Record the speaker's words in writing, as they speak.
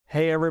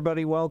Hey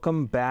everybody,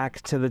 welcome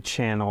back to the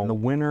channel. The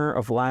winner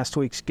of last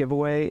week's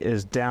giveaway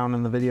is down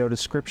in the video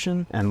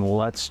description, and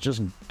let's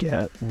just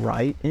get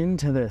right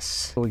into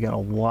this. We got a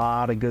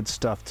lot of good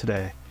stuff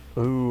today.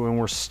 Ooh, and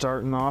we're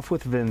starting off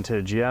with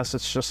vintage. Yes,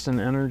 it's just an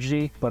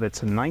energy, but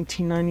it's a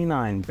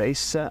 1999 base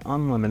set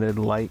unlimited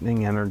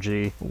lightning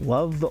energy.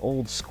 Love the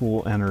old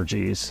school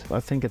energies. I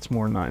think it's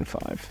more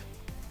 9.5.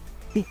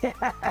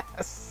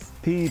 Yes!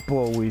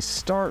 People, we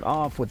start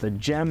off with a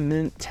Gem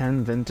Mint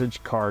 10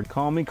 vintage card.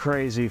 Call me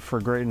crazy for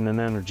grading an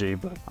energy,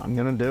 but I'm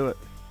gonna do it.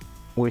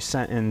 We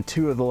sent in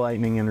 2 of the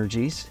lightning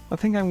energies. I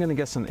think I'm gonna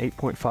guess an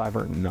 8.5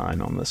 or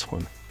 9 on this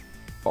one.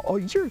 Oh,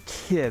 you're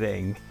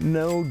kidding.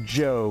 No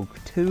joke.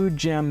 2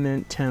 Gem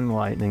Mint 10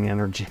 lightning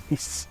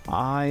energies.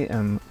 I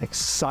am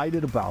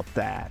excited about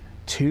that.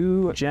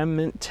 2 Gem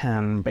Mint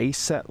 10 base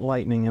set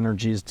lightning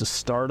energies to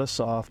start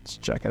us off. Let's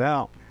check it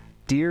out.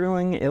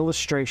 Deerling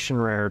Illustration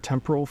Rare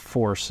Temporal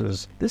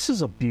Forces. This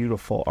is a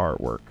beautiful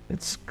artwork.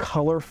 It's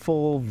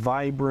colorful,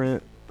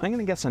 vibrant. I'm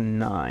gonna guess a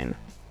 9.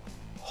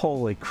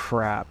 Holy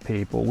crap,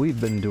 people. We've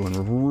been doing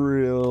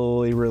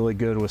really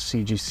good with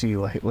CGC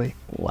lately.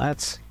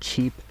 Let's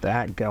keep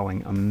that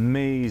going.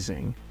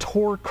 Amazing.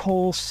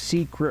 Torkoal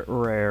Secret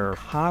Rare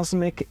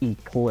Cosmic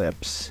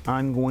Eclipse.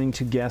 I'm going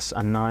to guess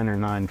a 9 or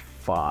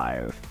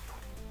 9.5.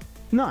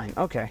 9,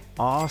 okay.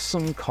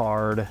 Awesome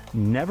card.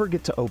 Never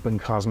get to open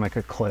Cosmic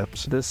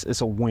Eclipse. This is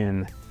a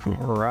win. All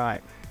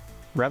right.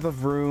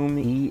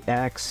 Revavroom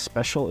EX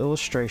Special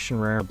Illustration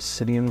Rare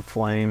Obsidian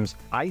Flames.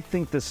 I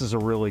think this is a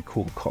really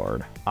cool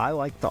card. I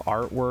like the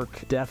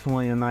artwork.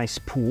 Definitely a nice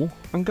pool.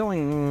 I'm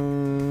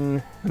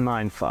going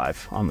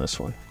 9.5 on this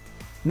one.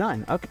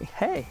 9, okay.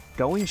 Hey,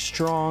 going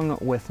strong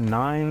with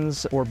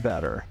 9s or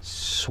better.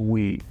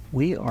 Sweet.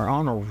 We are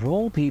on a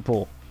roll,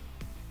 people.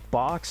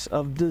 Box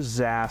of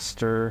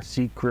Disaster,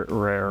 Secret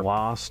Rare,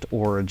 Lost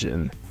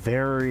Origin.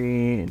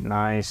 Very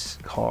nice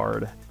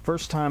card.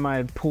 First time I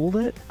had pulled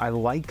it, I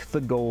like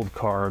the gold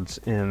cards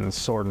in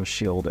Sword and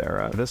Shield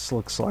era. This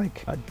looks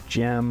like a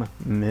Gem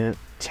Mint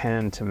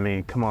 10 to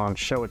me. Come on,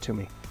 show it to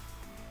me.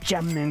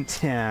 Gem Mint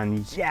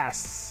 10,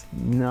 yes!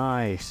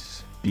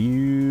 Nice.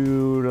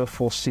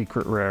 Beautiful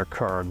Secret Rare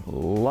card.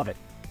 Love it.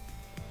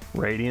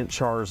 Radiant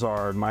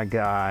Charizard, my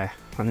guy.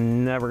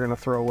 I'm never gonna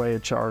throw away a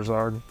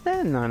Charizard.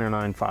 9 or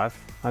 9.5,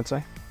 I'd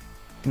say.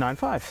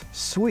 9.5,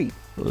 sweet.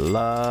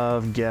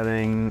 Love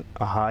getting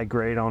a high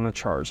grade on a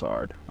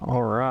Charizard.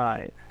 All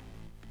right.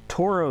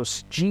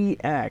 Tauros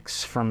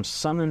GX from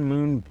Sun and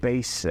Moon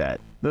base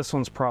set. This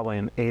one's probably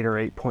an 8 or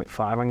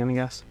 8.5, I'm gonna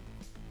guess.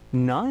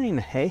 9,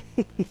 hey,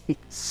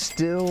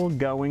 still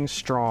going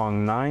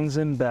strong. 9s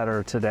and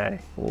better today.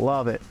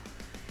 Love it.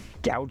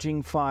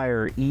 Gouging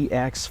Fire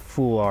EX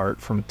Full Art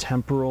from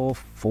Temporal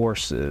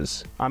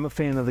Forces. I'm a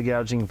fan of the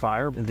Gouging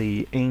Fire,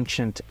 the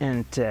Ancient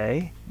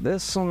Entei.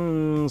 This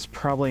one's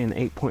probably an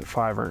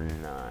 8.5 or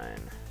 9.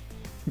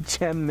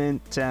 Gem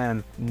Mint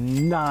 10,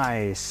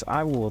 nice.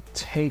 I will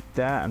take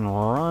that and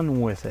run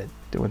with it.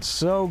 Doing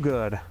so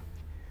good.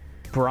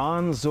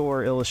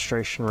 Bronzor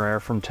Illustration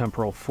Rare from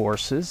Temporal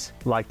Forces.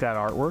 Like that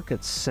artwork,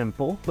 it's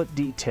simple but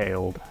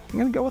detailed. I'm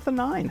gonna go with a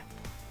 9.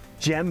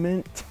 Gem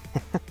Mint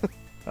 10.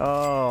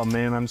 Oh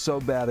man, I'm so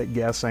bad at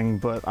guessing,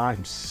 but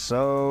I'm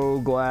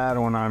so glad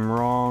when I'm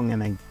wrong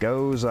and it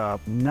goes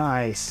up.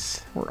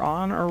 Nice. We're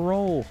on a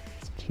roll.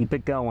 Let's keep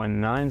it going.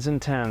 9s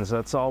and 10s.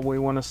 That's all we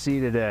want to see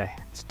today.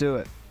 Let's do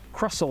it.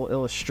 Crustle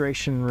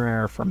Illustration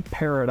Rare from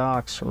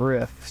Paradox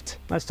Rift.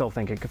 I still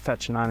think it could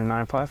fetch a 9 and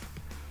 9.5.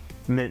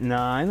 Mint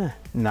 9.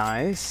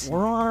 Nice.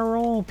 We're on a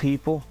roll,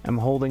 people. I'm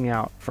holding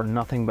out for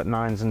nothing but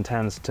 9s and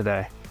 10s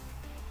today.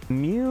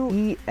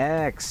 Mew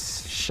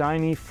EX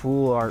Shiny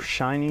Full Art,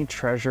 Shiny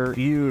Treasure.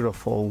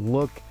 Beautiful.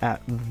 Look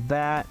at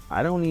that.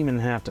 I don't even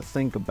have to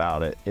think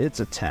about it.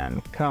 It's a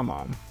 10. Come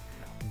on.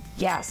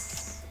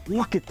 Yes!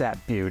 Look at that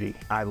beauty.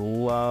 I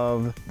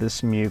love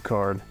this Mew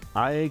card.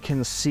 I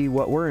can see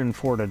what we're in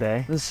for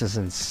today. This is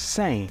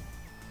insane.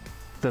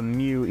 The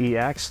Mew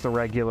EX, the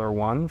regular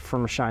one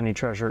from Shiny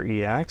Treasure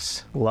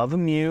EX. Love a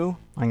Mew.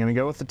 I'm gonna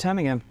go with the 10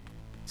 again.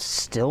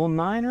 Still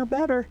 9 or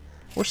better.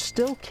 We're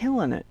still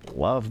killing it.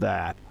 Love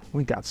that.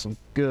 We got some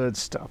good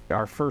stuff.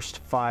 Our first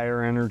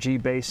Fire Energy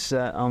base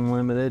set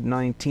unlimited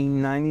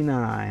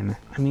 1999.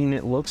 I mean,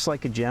 it looks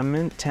like a Gem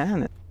Mint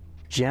 10.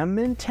 Gem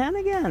Mint 10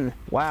 again.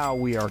 Wow,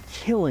 we are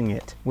killing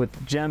it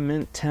with Gem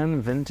Mint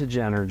 10 vintage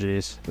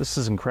energies. This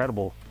is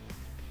incredible.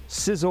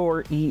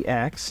 Scizor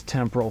EX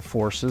Temporal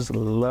Forces.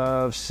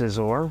 Love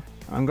Scizor.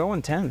 I'm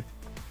going 10.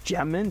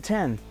 Gem Mint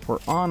 10. We're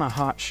on a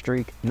hot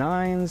streak.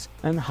 9s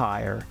and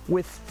higher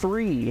with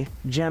 3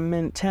 Gem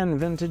Mint 10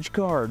 vintage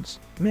cards.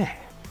 Man.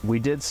 We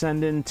did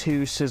send in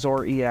 2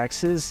 Scizor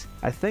EXs.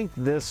 I think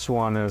this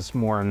one is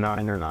more a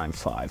 9 or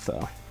 9.5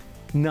 though.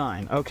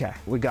 9, okay.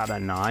 We got a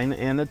 9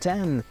 and a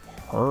 10.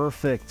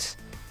 Perfect.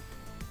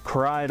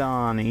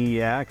 Koraidon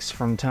EX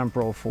from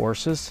Temporal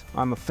Forces.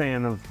 I'm a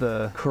fan of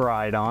the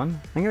Koraidon.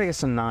 I'm gonna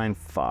guess a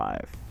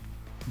 9.5.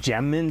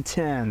 Gem Mint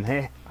 10.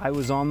 Hey, I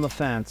was on the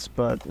fence,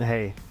 but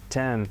hey,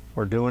 10.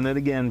 We're doing it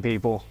again,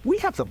 people. We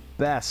have the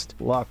best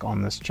luck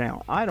on this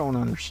channel. I don't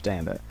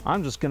understand it.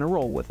 I'm just gonna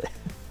roll with it.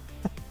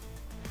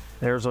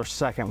 There's our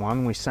second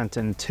one. We sent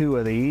in 2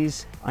 of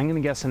these. I'm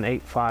gonna guess an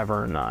 8, 5,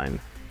 or a 9.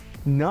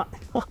 Not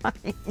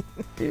 9.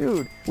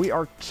 Dude, we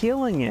are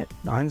killing it.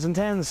 9s and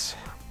 10s.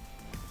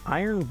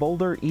 Iron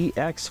Boulder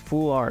EX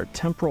Full Art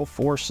Temporal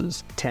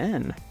Forces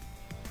 10.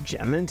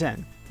 Gem and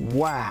 10.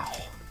 Wow.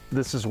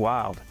 This is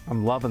wild.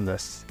 I'm loving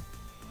this.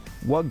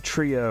 Wug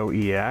Trio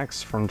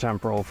EX from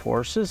Temporal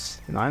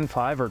Forces. 9,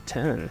 5, or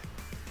 10.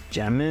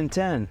 Gem and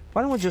 10.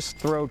 Why don't we just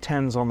throw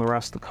 10s on the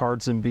rest of the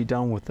cards and be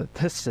done with it?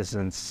 This is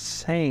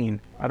insane.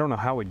 I don't know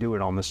how we do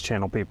it on this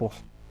channel, people.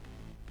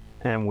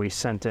 And we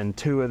sent in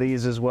 2 of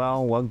these as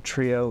well. Wug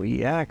Trio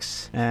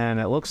EX. And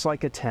it looks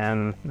like a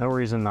 10. No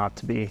reason not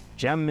to be.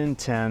 Gem Mint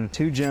 10.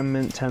 2 Gem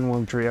Mint 10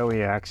 Wug Trio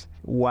EX.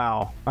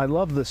 Wow. I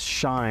love this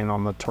shine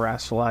on the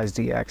terrestrialized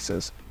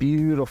EXs.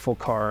 Beautiful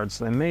cards.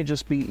 They may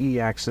just be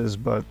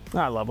EXs, but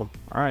I love them.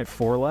 All right,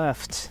 4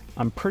 left.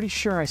 I'm pretty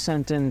sure I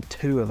sent in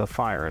 2 of the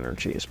fire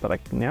energies,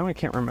 but now I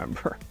can't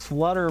remember.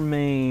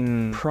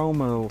 Fluttermane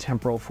Promo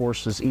Temporal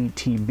Forces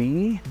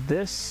ETB.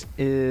 This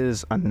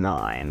is a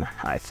 9,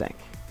 I think.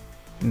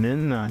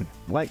 Min 9.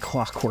 Like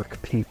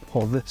clockwork,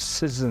 people.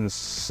 This is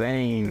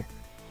insane.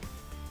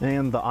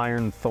 And the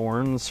Iron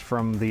Thorns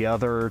from the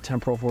other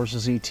Temporal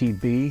Forces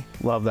ETB.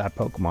 Love that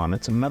Pokemon.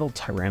 It's a metal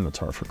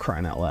Tyranitar, for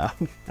crying out loud.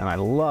 And I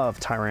love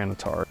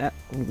Tyranitar. At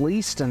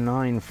least a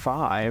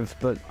 9-5,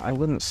 but I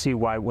wouldn't see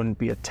why it wouldn't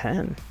be a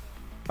 10.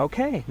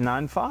 Okay,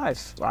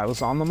 9-5. I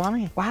was on the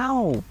money.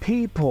 Wow,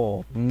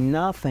 people.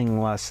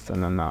 Nothing less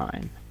than a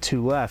 9.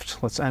 2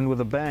 left. Let's end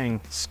with a bang.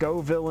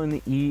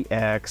 Scovillain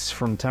EX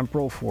from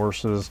Temporal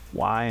Forces.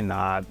 Why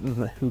not?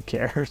 Who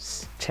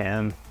cares?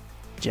 10.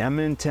 Gem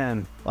and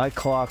 10, like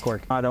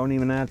clockwork. I don't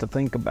even have to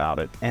think about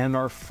it. And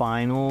our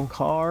final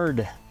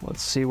card.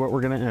 Let's see what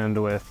we're gonna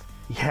end with.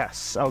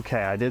 Yes,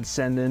 okay, I did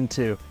send in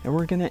 2. And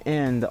we're gonna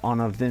end on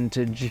a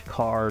vintage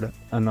card,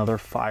 another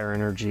fire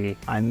energy.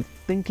 I'm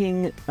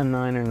thinking a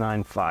 9 or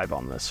 9-5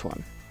 on this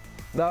one.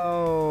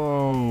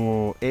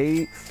 Oh,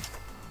 8.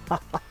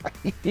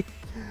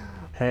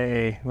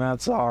 Hey,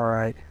 that's all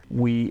right.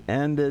 We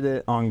ended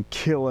it on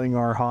killing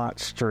our hot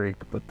streak,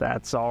 but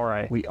that's all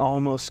right. We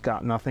almost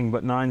got nothing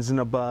but 9s and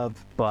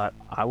above, but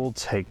I will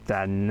take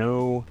that,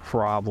 no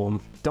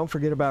problem. Don't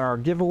forget about our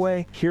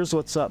giveaway. Here's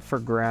what's up for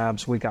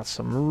grabs. We got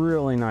some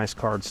really nice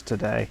cards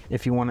today.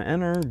 If you want to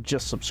enter,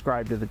 just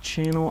subscribe to the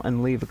channel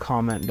and leave a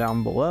comment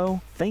down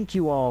below. Thank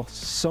you all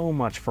so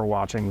much for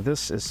watching.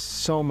 This is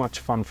so much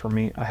fun for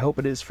me. I hope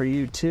it is for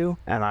you too,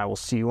 and I will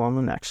see you on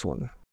the next one.